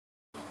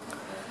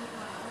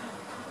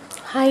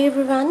Hi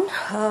everyone.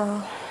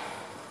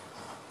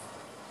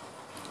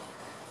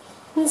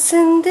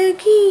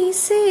 जिंदगी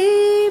से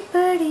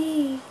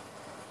बड़ी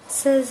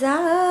सजा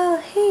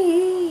ही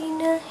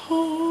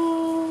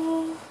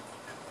नहीं,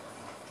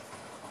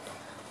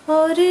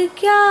 और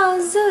क्या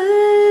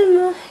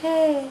जुल्म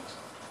है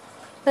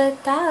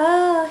पता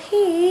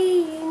ही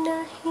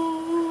नहीं।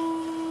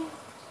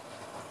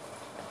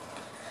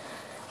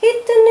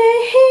 इतने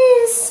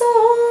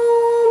हिस्सों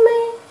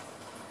में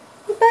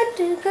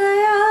बट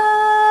गया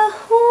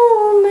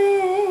हूँ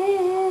मैं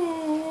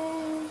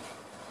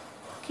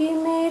कि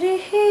मेरे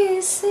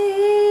हिस्से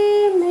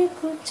में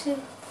कुछ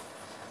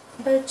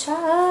बचा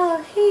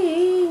ही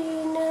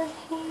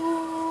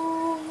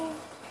नहीं,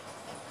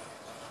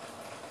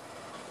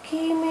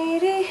 कि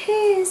मेरे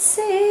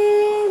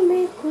हिस्से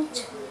में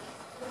कुछ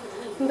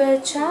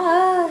बचा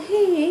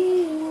ही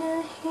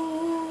नहीं।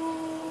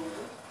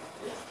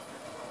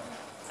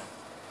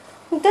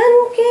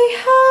 धन के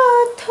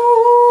हाथों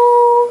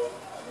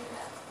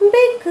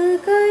बिक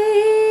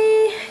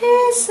गए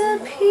हैं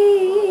सभी,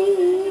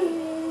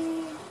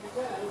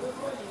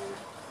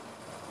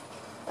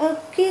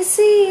 अब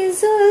किसी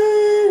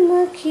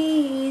जुल्म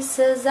की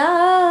सजा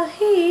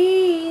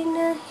ही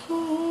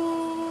नहीं।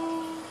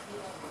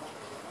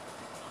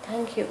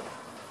 Thank you.